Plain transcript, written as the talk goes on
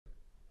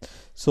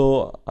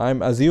So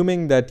I'm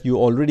assuming that you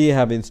already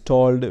have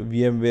installed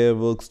VMware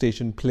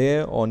Workstation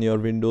Player on your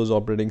Windows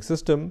operating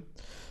system.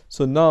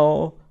 So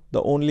now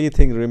the only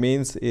thing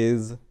remains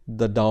is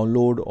the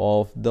download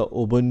of the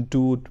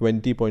Ubuntu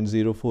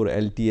 20.04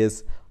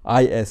 LTS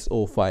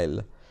ISO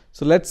file.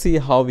 So let's see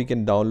how we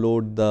can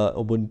download the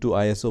Ubuntu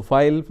ISO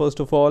file. First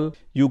of all,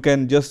 you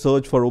can just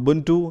search for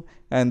Ubuntu,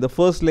 and the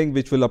first link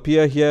which will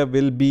appear here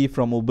will be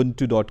from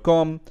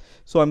ubuntu.com.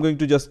 So I'm going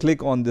to just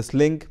click on this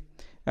link,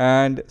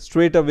 and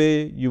straight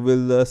away you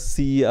will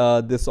see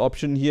this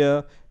option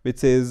here which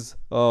says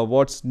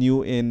what's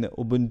new in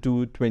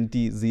Ubuntu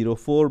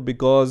 20.04,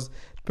 because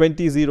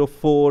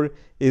 20.04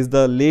 is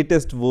the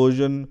latest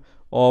version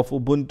of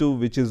Ubuntu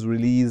which is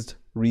released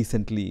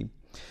recently.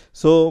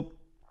 So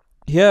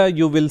here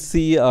you will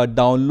see a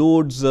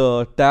downloads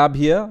tab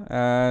here,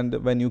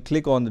 and when you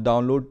click on the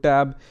download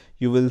tab,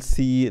 you will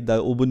see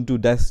the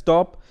Ubuntu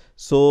desktop.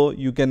 So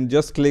you can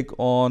just click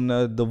on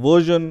the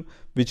version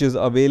which is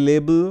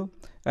available,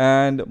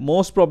 and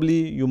most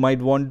probably you might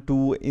want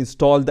to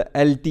install the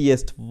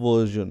LTS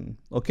version.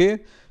 Okay,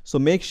 so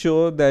make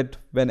sure that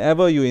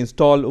whenever you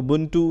install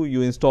Ubuntu,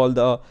 you install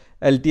the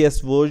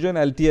LTS version.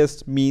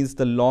 LTS means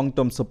the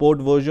long-term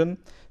support version,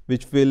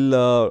 which will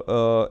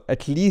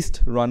at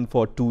least run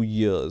for 2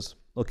 years.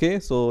 Okay,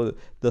 so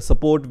the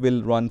support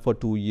will run for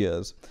 2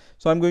 years.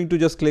 So I'm going to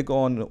just click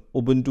on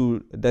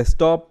Ubuntu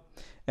desktop,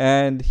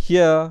 and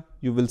here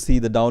you will see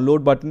the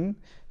download button.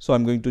 So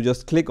I'm going to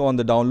just click on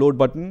the download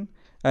button,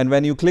 and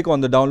when you click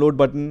on the download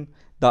button,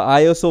 the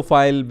ISO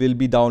file will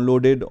be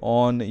downloaded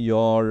on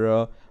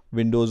your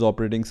Windows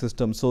operating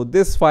system. So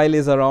this file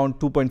is around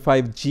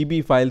 2.5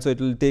 GB file, so it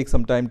will take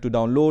some time to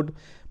download,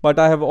 but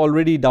I have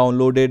already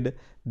downloaded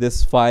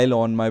this file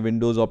on my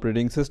Windows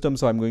operating system,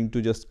 so I'm going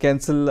to just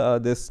cancel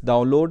this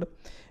download.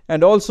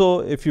 And also,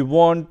 if you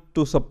want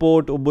to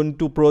support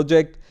Ubuntu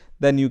project,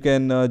 then you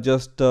can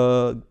just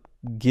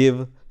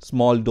give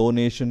small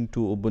donation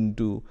to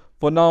Ubuntu.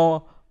 For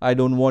now, I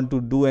don't want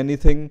to do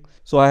anything,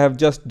 so I have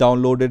just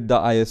downloaded the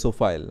ISO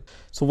file.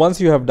 So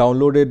once you have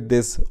downloaded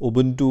this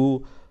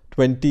Ubuntu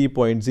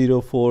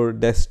 20.04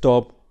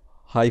 desktop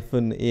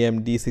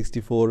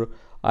 -AMD64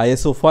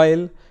 ISO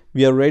file,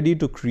 we are ready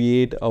to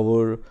create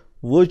our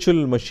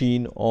virtual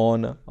machine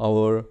on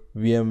our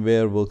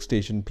VMware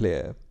Workstation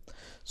Player.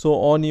 So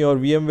on your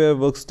VMware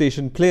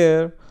Workstation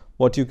Player,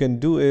 what you can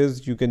do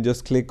is you can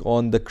just click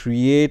on the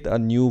create a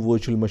new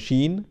virtual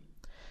machine,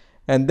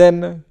 and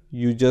then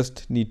you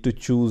just need to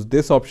choose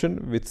this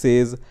option which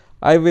says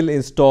I will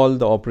install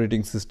the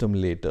operating system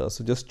later.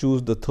 So just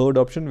choose the third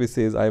option which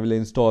says I will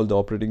install the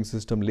operating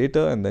system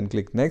later, and then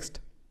click next.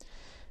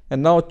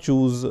 And now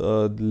choose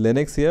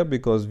Linux here,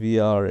 because we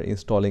are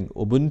installing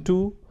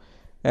Ubuntu,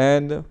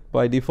 and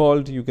by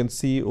default you can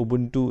see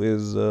Ubuntu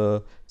is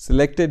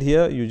selected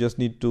here. You just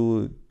need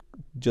to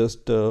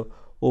just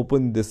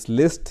open this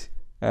list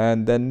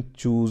and then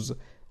choose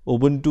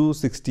Ubuntu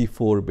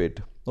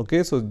 64-bit.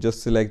 Okay, so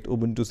just select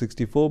Ubuntu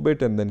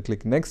 64-bit and then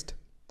click next,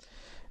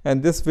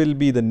 and this will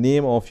be the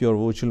name of your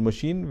virtual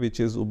machine, which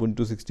is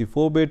Ubuntu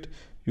 64-bit.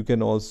 You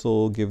can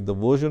also give the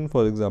version,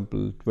 for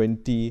example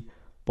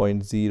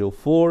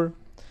 20.04,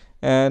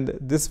 and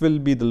this will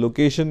be the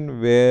location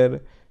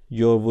where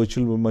your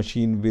virtual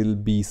machine will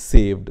be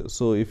saved.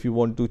 So if you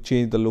want to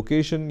change the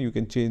location, you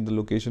can change the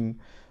location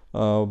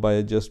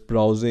by just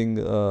browsing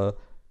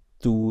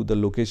to the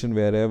location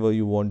wherever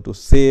you want to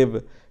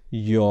save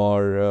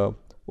your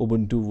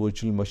Ubuntu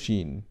virtual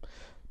machine.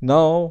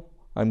 Now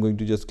I'm going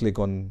to just click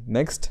on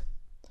next.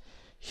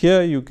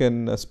 Here you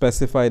can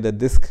specify the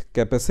disk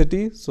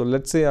capacity. So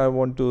let's say I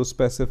want to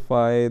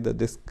specify the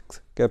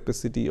disk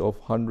capacity of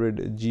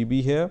 100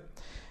 GB here,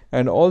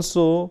 and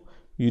also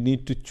you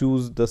need to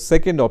choose the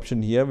second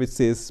option here which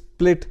says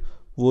split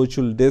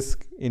virtual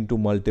disk into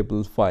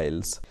multiple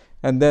files,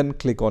 and then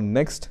click on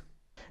next.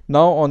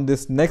 Now on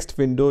this next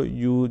window,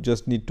 you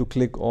just need to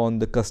click on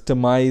the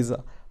customize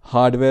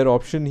hardware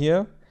option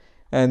here,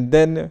 and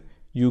then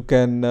you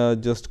can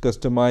just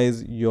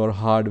customize your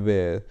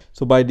hardware.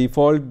 So by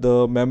default,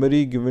 the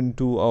memory given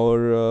to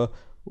our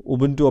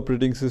Ubuntu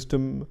operating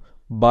system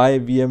by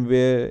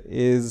VMware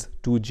is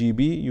 2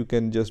 GB. You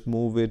can just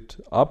move it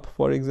up,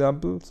 for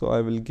example. So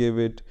I will give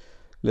it,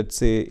 let's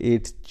say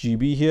 8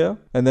 GB here,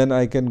 and then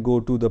I can go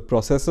to the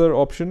processor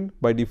option.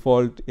 By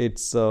default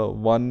it's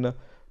 1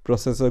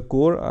 processor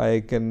core.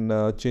 I can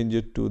change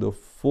it to the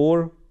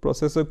 4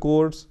 processor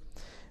cores,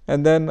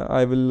 and then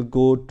I will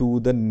go to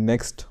the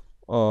next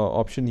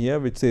option here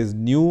which says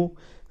new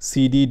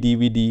CD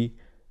DVD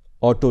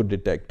auto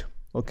detect.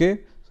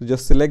 Okay, so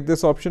just select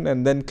this option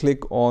and then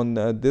click on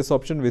this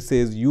option which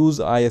says use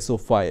ISO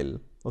file.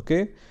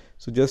 Okay,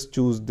 so just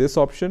choose this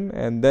option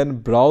and then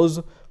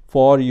browse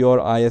for your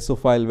ISO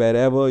file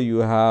wherever you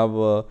have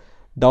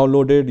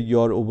downloaded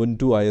your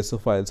Ubuntu ISO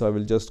file. So I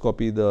will just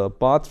copy the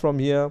path from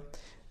here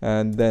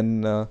and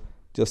then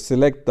just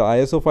select the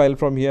ISO file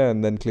from here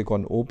and then click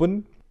on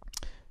open,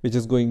 which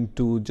is going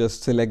to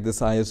just select this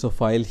ISO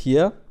file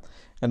here.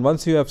 And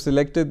once you have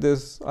selected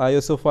this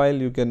ISO file,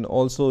 you can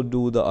also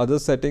do the other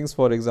settings,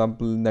 for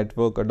example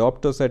network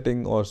adapter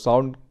setting or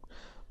sound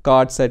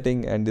card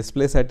setting and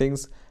display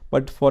settings.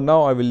 But for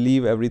now I will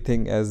leave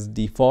everything as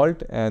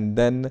default, and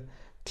then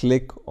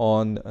click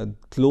on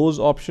close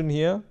option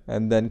here,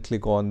 and then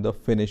click on the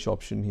finish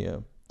option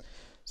here.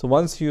 So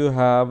once you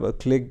have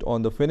clicked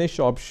on the finish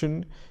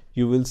option,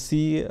 you will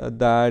see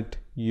that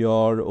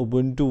your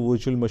Ubuntu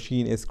virtual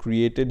machine is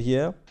created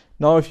here.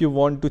 Now if you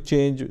want to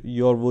change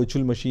your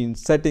virtual machine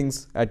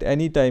settings at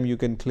any time, you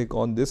can click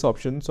on this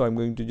option. So I'm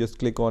going to just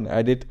click on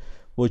edit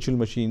virtual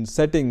machine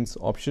settings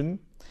option,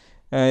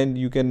 and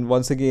you can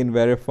once again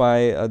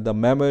verify the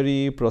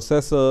memory,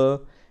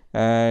 processor,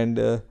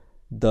 and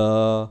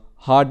the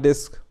hard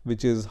disk,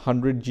 which is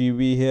 100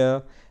 GB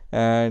here,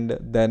 and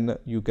then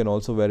you can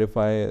also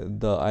verify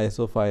the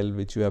ISO file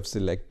which you have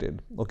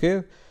selected.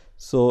 Okay,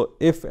 so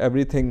if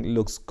everything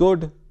looks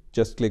good,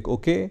 just click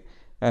OK,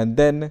 and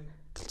then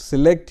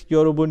select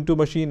your Ubuntu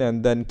machine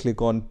and then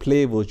click on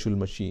play virtual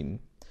machine.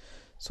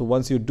 So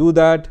once you do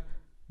that,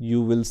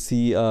 you will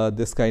see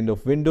this kind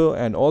of window,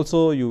 and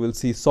also you will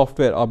see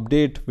software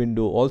update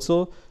window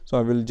also. So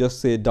I will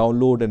just say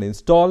download and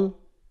install,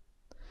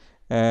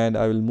 and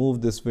I will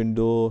move this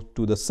window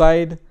to the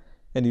side,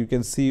 and you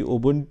can see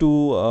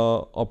Ubuntu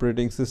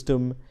operating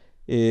system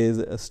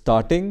is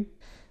starting.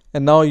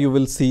 And now you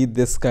will see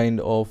this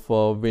kind of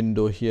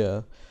window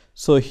here.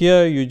 So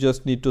here you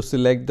just need to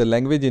select the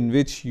language in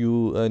which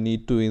you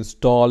need to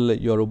install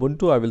your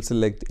Ubuntu. I will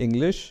select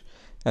English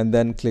and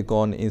then click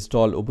on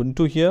install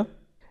Ubuntu here.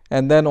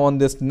 And then on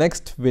this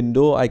next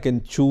window, I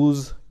can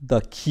choose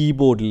the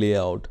keyboard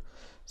layout.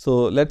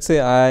 So let's say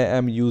I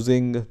am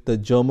using the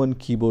German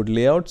keyboard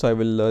layout. So I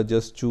will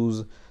just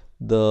choose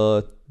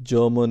the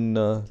German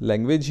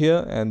language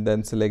here and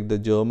then select the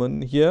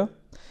German here.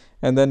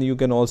 And then you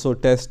can also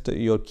test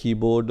your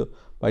keyboard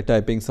by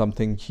typing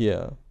something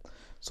here.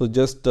 So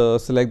just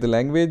select the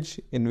language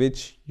in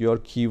which your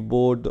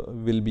keyboard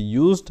will be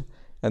used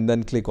and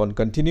then click on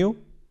continue.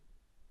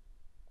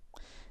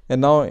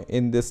 And now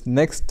in this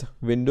next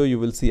window, you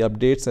will see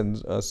updates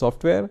and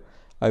software.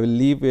 I will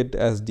leave it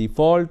as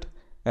default.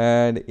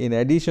 And in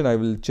addition, I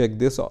will check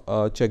this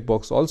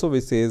checkbox also,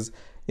 which says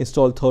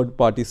install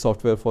third-party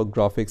software for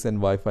graphics and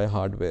Wi-Fi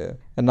hardware.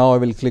 And now I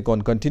will click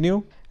on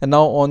continue. And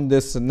now on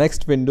this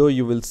next window,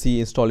 you will see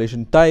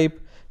installation type.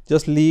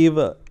 Just leave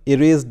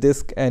erase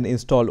disk and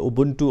install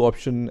Ubuntu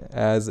option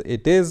as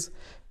it is.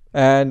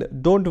 And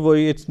don't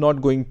worry, it's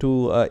not going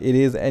to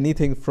erase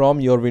anything from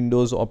your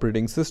Windows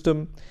operating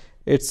system.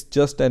 It's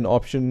just an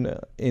option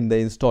in the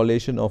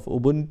installation of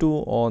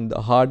Ubuntu on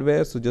the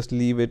hardware. So just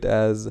leave it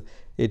as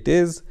it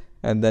is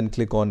and then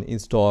click on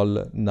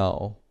install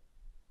now.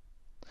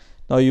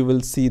 Now you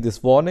will see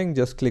this warning.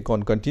 Just click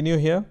on continue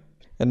here.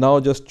 And now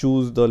just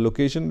choose the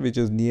location which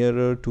is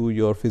nearer to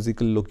your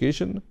physical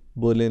location.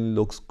 Berlin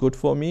looks good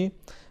for me.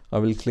 I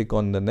will click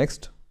on the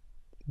next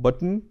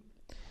button.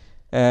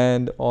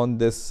 And on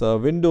this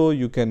window,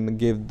 you can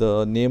give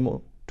the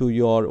name to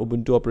your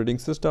Ubuntu operating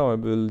system. I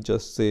will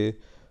just say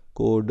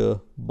code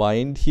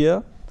bind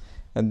here,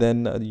 and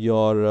then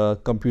your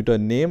computer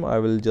name. I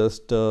will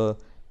just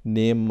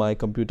name my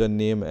computer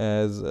name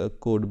as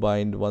code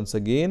bind once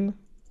again,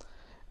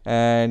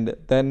 and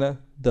then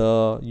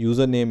the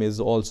username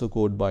is also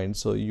code bind.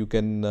 So you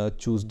can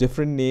choose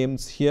different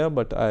names here,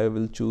 but I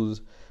will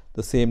choose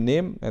the same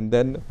name and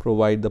then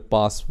provide the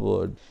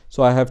password.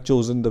 So I have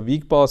chosen the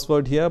weak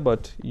password here,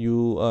 but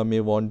you may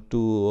want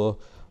to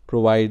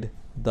provide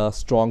the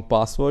strong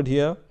password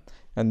here,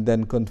 and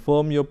then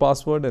confirm your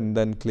password and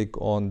then click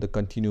on the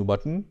continue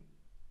button.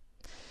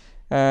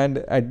 And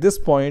at this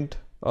point,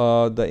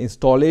 the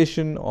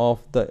installation of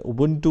the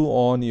Ubuntu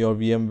on your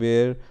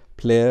VMware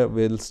Player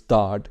will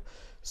start.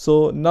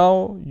 So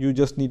now you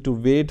just need to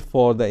wait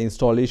for the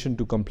installation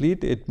to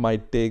complete. It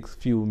might take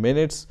few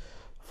minutes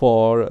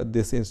for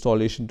this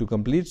installation to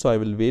complete. So I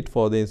will wait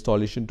for the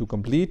installation to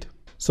complete.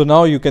 So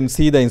now you can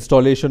see the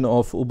installation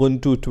of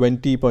Ubuntu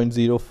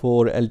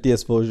 20.04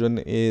 LTS version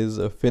is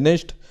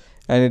finished,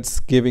 and it's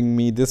giving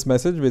me this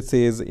message which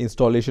says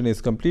installation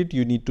is complete.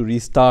 You need to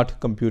restart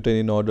computer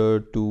in order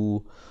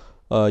to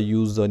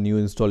use the new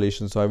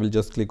installation. So I will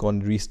just click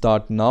on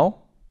restart now.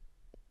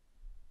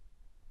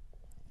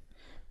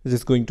 This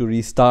is going to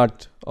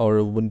restart our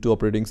Ubuntu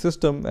operating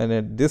system, and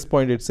at this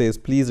point it says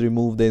please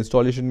remove the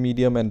installation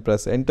medium and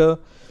press enter.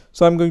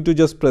 So I'm going to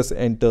just press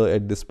enter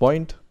at this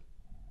point.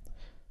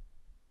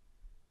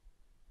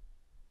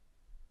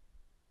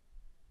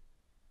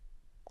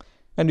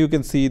 And you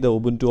can see the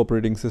Ubuntu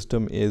operating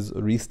system is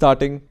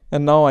restarting,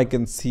 and now I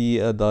can see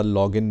the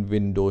login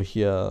window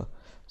here.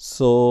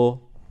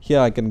 So here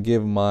I can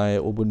give my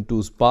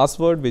Ubuntu's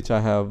password which I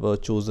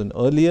have chosen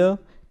earlier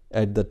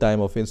at the time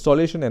of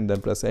installation, and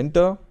then press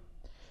enter,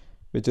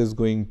 which is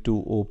going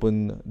to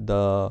open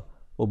the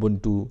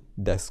Ubuntu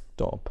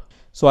desktop.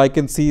 So I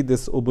can see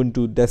this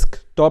Ubuntu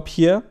desktop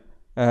here,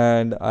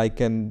 and I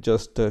can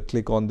just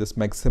click on this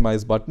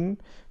maximize button,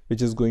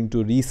 which is going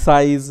to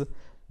resize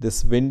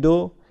this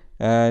window.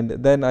 And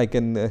then I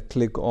can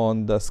click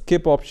on the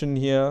skip option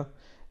here,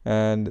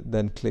 and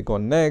then click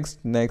on next,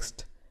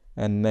 next,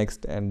 and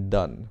next, and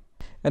done.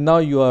 And now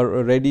you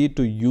are ready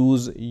to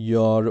use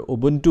your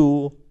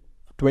Ubuntu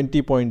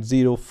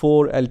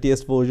 20.04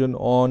 LTS version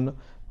on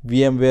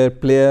VMware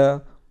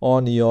Player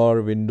on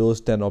your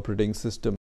Windows 10 operating system.